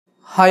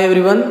Hi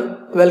everyone,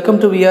 welcome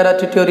to VRR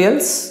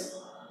Tutorials.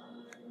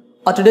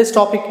 Today's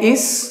topic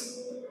is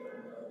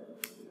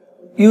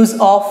use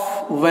of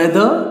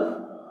whether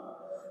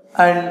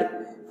and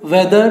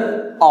whether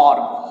or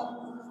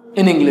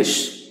in English.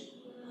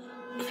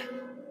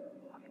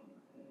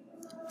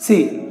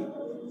 See,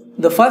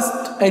 the first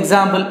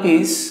example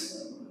is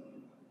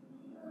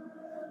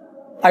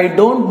I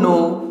don't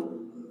know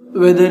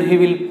whether he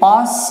will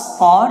pass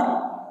or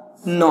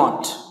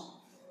not.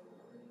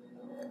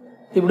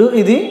 ఇప్పుడు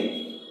ఇది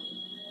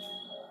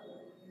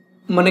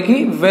మనకి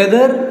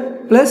weather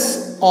plus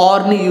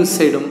ఆర్ని use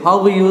చేయడం. How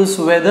we use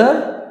weather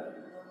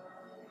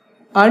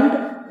and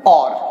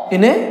are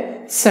in a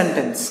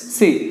sentence.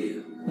 See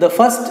the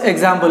first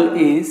example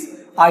is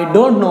I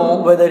don't know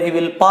whether he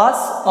will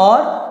pass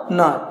or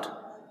not.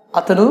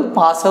 అతను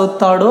pass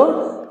అవుతాడో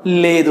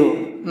లేదో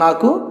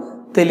నాకు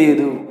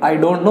తెలియదు. I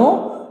don't know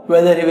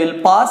whether he will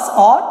pass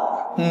or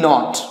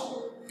not.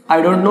 I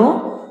don't know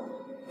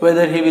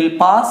whether he will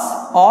pass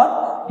or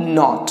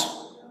not.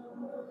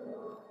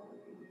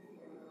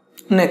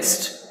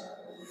 Next,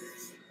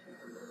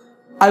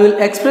 I will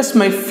express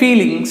my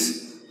feelings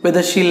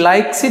whether she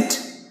likes it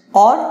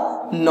or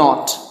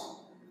not.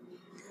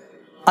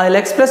 I will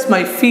express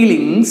my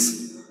feelings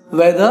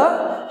whether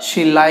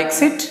she likes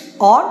it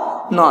or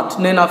not.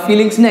 నేను ఆ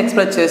ఫీలింగ్స్ని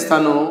express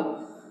చేస్తాను.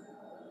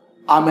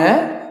 ఆమె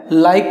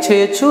like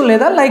చేయొచ్చు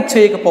లేదా like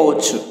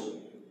చేయకపోవచ్చు.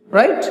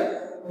 Right,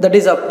 that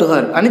is up to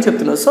her అని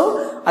చెప్తున్నాను. So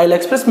I'll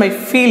express my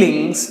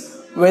feelings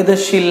whether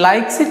she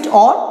likes it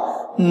or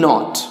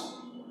not.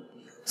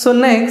 So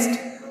next,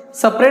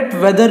 separate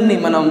weather ni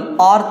manam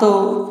or tho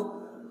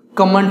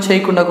command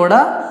cheyakunda kuda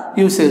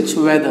use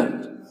cheyochu. Weather,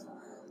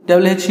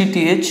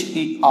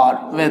 WHETHER,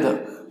 weather.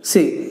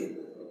 See,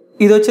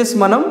 ido vachesi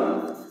manam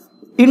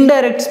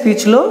indirect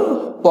speech lo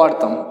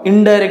vaadtam.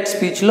 Indirect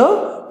speech lo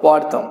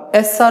vaadtam.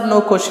 Yes or no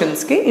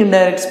questions ki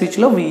indirect speech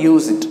lo we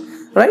use it,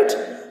 right?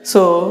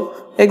 So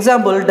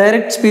example,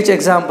 direct speech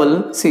example.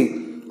 See,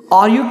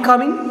 are you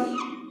coming?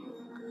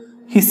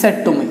 He said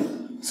to me.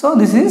 So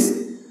this is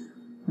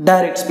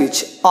direct speech.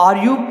 Are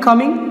you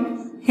coming?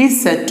 He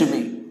said to me.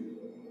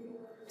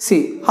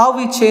 See how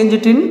we change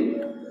it in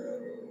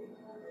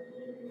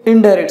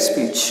indirect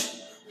speech.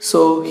 So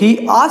he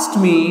asked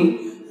me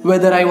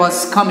whether I was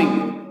coming.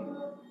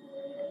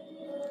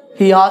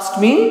 He asked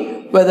me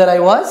whether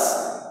I was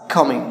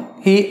coming.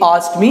 He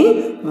asked me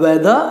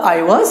whether I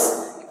was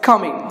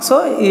coming. So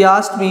he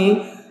asked me,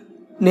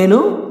 నేను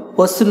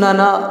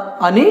వస్తున్నానా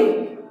అని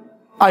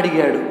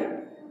అడిగాడు.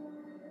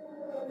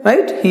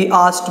 Right, he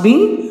asked me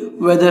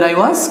weather I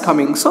was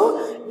coming. So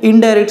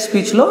indirect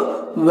స్పీచ్లో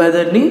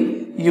వెదర్ని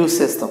use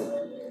చేస్తాం.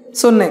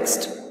 So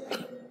next,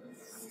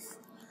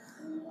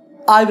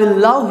 I will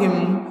love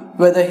him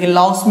whether he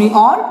loves me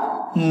are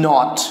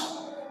not.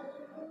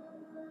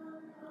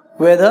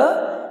 Whether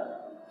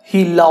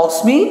he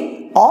loves me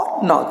are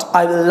not.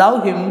 I will love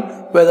him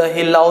whether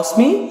he loves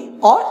me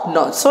are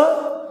not. So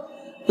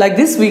like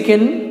this we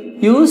can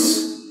use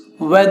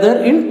whether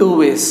in two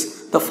ways.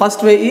 The first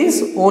way is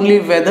only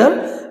whether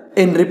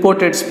in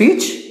reported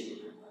speech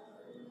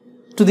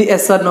to the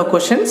yes or no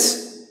questions.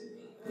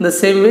 In the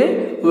same way,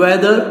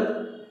 whether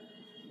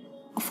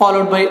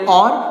followed by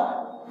or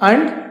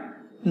and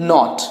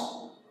not.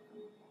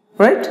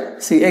 Right?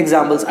 See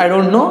examples. I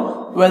don't know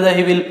whether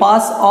he will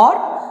pass or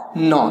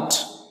not.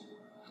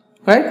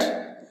 Right?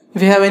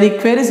 If you have any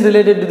queries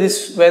related to this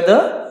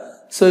weather,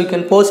 so you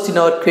can post in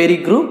our query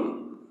group.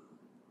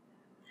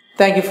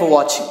 Thank you for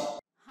watching.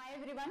 Hi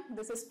everyone,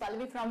 this is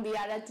Pallavi from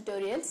VRR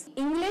Tutorials.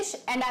 English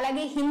and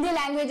alage Hindi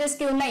languages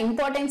ki unna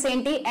importance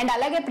enti and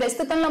alage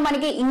prastutamlo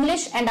manaki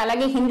English and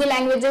alage Hindi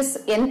languages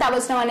enta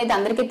avasram anedi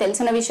andariki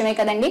telusina vishayame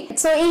kadandi.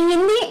 So ee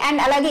Hindi and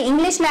alage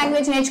English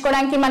language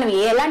నేర్చుకోవడానికి మనం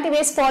ఎలాంటి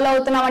వేస్ follow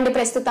అవుతున్నామండి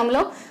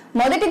ప్రస్తుతంలో?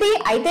 మొదటిది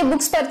అయితే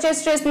books purchase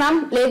చేస్తున్నాం,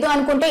 లేదు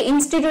అనుకుంటే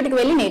ఇన్స్టిట్యూట్కి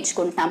వెళ్ళి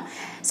నేర్చుకుంటున్నాం.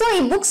 సో ఈ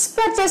బుక్స్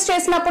పర్చేస్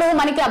చేసినప్పుడు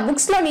మనకి ఆ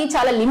బుక్స్ లోని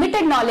చాలా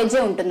లిమిటెడ్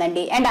నాలెడ్జే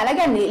ఉంటుందండి. అండ్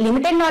అలాగే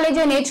లిమిటెడ్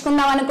నాలెడ్జే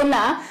నేర్చుకుందాం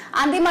అనుకున్నా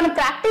అది మనం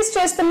ప్రాక్టీస్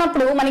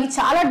చేస్తున్నప్పుడు మనకి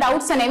చాలా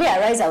డౌట్స్ అనేవి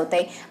అరైజ్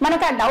అవుతాయి.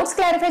 మనకు ఆ డౌట్స్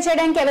క్లారిఫై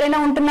చేయడానికి ఎవరైనా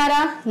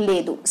ఉంటున్నారా?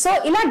 లేదు. సో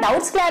ఇలా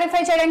డౌట్స్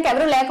క్లారిఫై చేయడానికి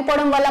ఎవరు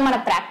లేకపోవడం వల్ల మన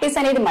ప్రాక్టీస్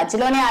అనేది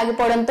మధ్యలోనే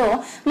ఆగిపోవడంతో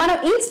మనం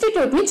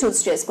ఇన్స్టిట్యూట్ ని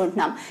చూస్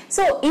చేసుకుంటున్నాం.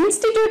 సో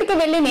ఇన్స్టిట్యూట్ కి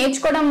వెళ్ళి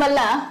నేర్చుకోవడం వల్ల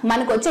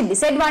మనకు వచ్చే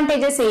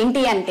డిసడ్వాంటేజెస్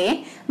ఏంటి అంటే,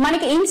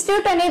 మనకి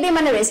ఇన్స్టిట్యూట్ అనేది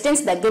మన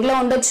రెసిడెన్స్ దగ్గరలో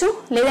ఉండొచ్చు,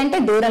 లేదంటే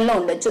దూరంలో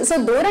ఉండొచ్చు. సో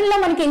దూరంలో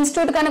మనకి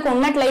ఇన్స్టిట్యూట్ కనుక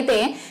ఉన్నట్లయితే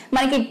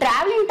మనకి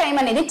ట్రావెలింగ్ టైం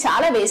అనేది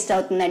చాలా వేస్ట్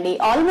అవుతుందండి.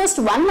 ఆల్మోస్ట్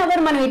 1 hour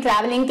మనం ఈ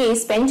ట్రావెలింగ్ కి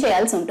స్పెండ్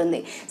చేయాల్సి ఉంటుంది.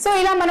 సో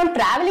ఇలా మనం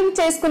ట్రావెలింగ్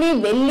చేసుకుని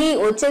వెళ్ళి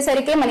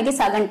వచ్చేసరికి మనకి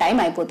సగం టైం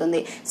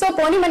అయిపోతుంది. సో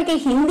పోనీ మనకి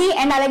హిందీ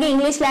అండ్ అలాగే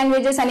ఇంగ్లీష్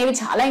లాంగ్వేజెస్ అనేవి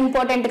చాలా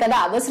ఇంపార్టెంట్ కదా,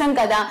 అవసరం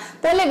కదా,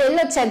 పోలే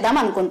వెళ్ళొచ్చేద్దాం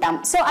అనుకుంటాం.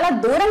 సో అలా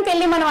దూరంకి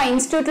వెళ్ళి మనం ఆ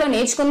ఇన్స్టిట్యూట్ లో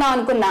నేర్చుకుందాం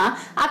అనుకున్నా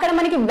అక్కడ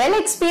మనకి వెల్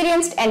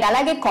ఎక్స్పీరియన్స్డ్ అండ్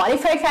అలాగే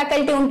క్వాలిఫైడ్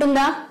ఫ్యాకల్టీ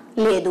ఉంటుందా?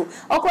 లేదు.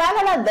 ఒకవేళ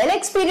అలా వెల్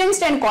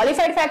ఎక్స్పీరియన్స్డ్ అండ్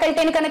క్వాలిఫైడ్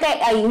ఫ్యాకల్టీని కనుక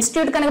ఆ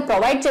ఇన్స్టిట్యూట్ కనుక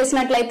ప్రొవైడ్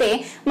చేసినట్లయితే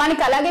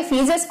మనకి అలాగే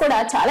ఫీజెస్ కూడా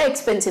చాలా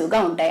ఎక్స్పెన్సివ్ గా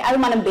ఉంటాయి. అవి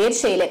మనం బేర్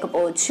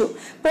చేయలేకపోవచ్చు.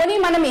 పోనీ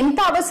మనం ఎంత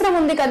అవసరం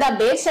ఉంది కదా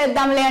బేర్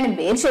చేద్దాంలే అని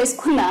బేర్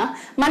చేసుకున్నా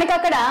మనకి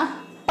అక్కడ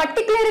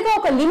పర్టికులర్ గా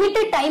ఒక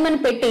లిమిటెడ్ టైం అని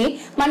పెట్టి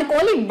మనకు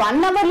ఓన్లీ 1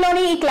 అవర్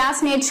లోనే ఈ క్లాస్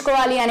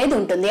నేర్చుకోవాలి అనేది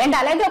ఉంటుంది. అండ్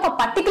అలాగే ఒక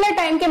పర్టికులర్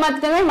టైం కి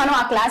మాత్రమే మనం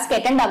ఆ క్లాస్ కి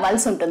అటెండ్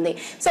అవ్వాల్సి ఉంటుంది.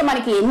 సో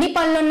మనకి ఎన్ని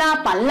పనులున్నా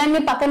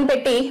పనులన్నీ పక్కన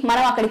పెట్టి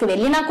మనం అక్కడికి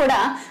వెళ్ళినా కూడా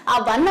ఆ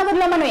 1 అవర్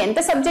లో మనం ఎంత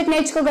సబ్జెక్ట్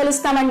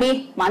నేర్చుకోగలుగుతామండి?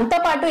 మనతో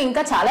పాటు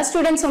ఇంకా చాలా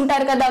స్టూడెంట్స్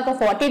ఉంటారు కదా, ఒక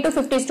 40 to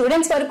 50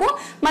 స్టూడెంట్స్ వరకు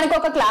మనకు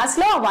ఒక క్లాస్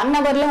లో 1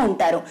 అవర్ లో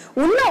ఉంటారు.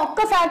 ఉన్న ఒక్క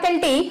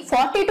ఫ్యాకల్టీ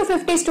 40 to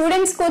 50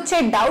 స్టూడెంట్స్ కు వచ్చే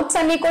డౌట్స్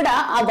అన్ని కూడా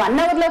ఆ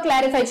 1 అవర్ లో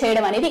క్లారిఫై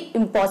చేయడం అనేది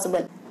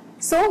ఇంపాసిబుల్.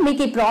 సో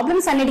మీకు ఈ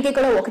ప్రాబ్లమ్స్ అన్నిటికీ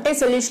కూడా ఒకటే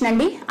సొల్యూషన్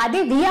అండి, అదే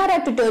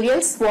విఆర్ఆర్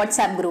ట్యుటోరియల్స్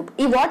వాట్సాప్ గ్రూప్.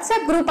 ఈ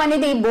వాట్సాప్ గ్రూప్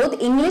అనేది బోత్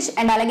ఇంగ్లీష్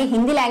అండ్ అలాగే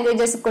హిందీ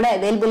లాంగ్వేజెస్ కూడా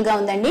అవైలబుల్ గా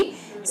ఉందండి.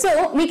 సో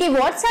మీకు ఈ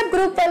వాట్సాప్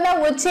గ్రూప్ వల్ల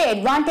వచ్చే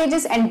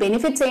అడ్వాంటేజెస్ అండ్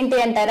బెనిఫిట్స్ ఏంటి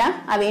అంటారా?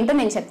 అవేంటో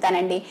నేను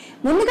చెప్తానండి.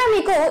 ముందుగా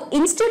మీకు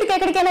ఇన్స్టిట్యూట్ కి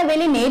ఎక్కడికైనా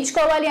వెళ్ళి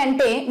నేర్చుకోవాలి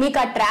అంటే మీకు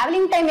ఆ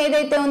ట్రావెలింగ్ టైం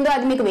ఏదైతే ఉందో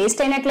అది మీకు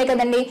వేస్ట్ అయినట్లే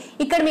కదండి.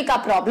 ఇక్కడ మీకు ఆ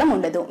ప్రాబ్లం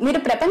ఉండదు.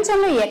 మీరు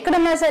ప్రపంచంలో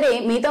ఎక్కడున్నా సరే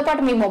మీతో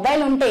పాటు మీ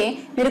మొబైల్ ఉంటే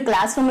మీరు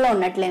క్లాస్ రూమ్ లో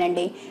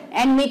ఉన్నట్లేనండి.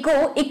 అండ్ మీకు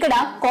ఇక్కడ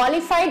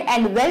క్వాలిఫైడ్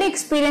అండ్ వెల్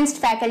ఎక్స్పీరియన్స్డ్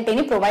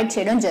ఫ్యాకల్టీని ప్రొవైడ్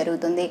చేయడం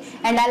జరుగుతుంది.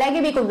 అండ్ అలాగే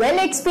మీకు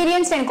వెల్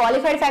ఎక్స్పీరియన్స్డ్ అండ్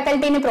క్వాలిఫైడ్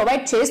ఫ్యాకల్టీని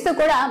ప్రొవైడ్ చేస్తూ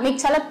కూడా మీకు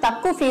చాలా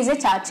తక్కువ ఫీజే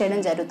ఛార్జ్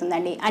చేయడం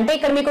జరుగుతుందండి. అంటే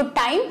ఇక్కడ మీకు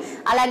టైం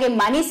అలాగే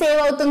మనీ సేవ్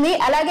అవుతుంది.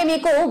 అలాగే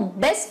మీకు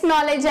బెస్ట్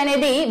నాలెడ్జ్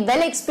అనేది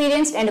వెల్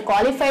ఎక్స్పీరియన్స్డ్ అండ్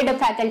క్వాలిఫైడ్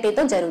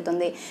ఫ్యాకల్టీతో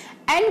జరుగుతుంది.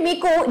 అండ్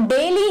మీకు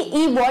డైలీ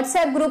ఈ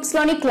వాట్సాప్ గ్రూప్స్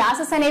లోని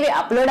క్లాసెస్ అనేవి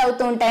అప్లోడ్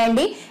అవుతూ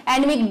ఉంటాయండి.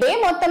 అండ్ మీకు డే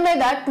మొత్తం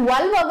మీద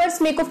 12 అవర్స్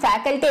మీకు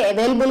ఫ్యాకల్టీ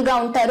అవైలబుల్ గా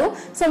ఉంటారు.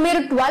 సో మీరు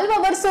 12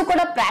 అవర్స్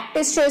కూడా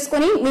ప్రాక్టీస్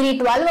చేసుకుని మీరు ఈ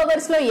 12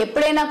 అవర్స్ లో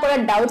ఎప్పుడైనా కూడా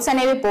డౌట్స్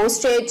అనేవి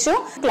పోస్ట్ చేయొచ్చు,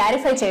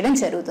 క్లారిఫై చేయడం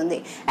జరుగుతుంది.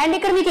 అండ్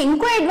ఇక్కడ మీకు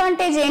ఇంకో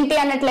అడ్వాంటేజ్ ఏంటి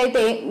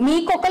అన్నట్లయితే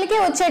మీకొకరికే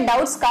వచ్చే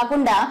డౌట్స్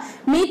కాకుండా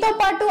మీతో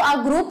పాటు ఆ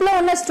గ్రూప్ లో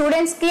ఉన్న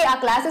స్టూడెంట్స్ కి ఆ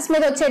క్లాసెస్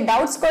మీద వచ్చే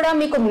డౌట్స్ కూడా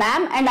మీకు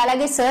మ్యామ్ అండ్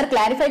అలాగే సార్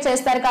క్లారిఫై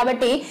చేస్తారు.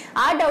 కాబట్టి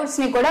ఆ డౌట్స్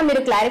ని కూడా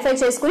మీరు క్లారిఫై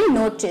చేసుకుని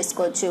నోట్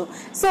చేసుకోవచ్చు.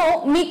 సో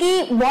మీకు ఈ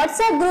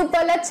వాట్సాప్ గ్రూప్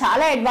వల్ల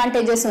చాలా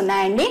అడ్వాంటేజెస్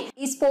ఉన్నాయండి.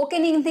 ఈ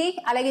స్పోకెన్ హిందీ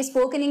అలాగే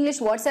స్పోకెన్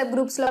ఇంగ్లీష్ వాట్సాప్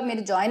గ్రూప్స్ లో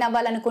మీరు జాయిన్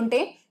అవ్వాలనుకుంటే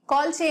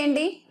కాల్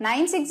చేయండి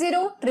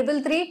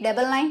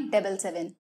 9603339977.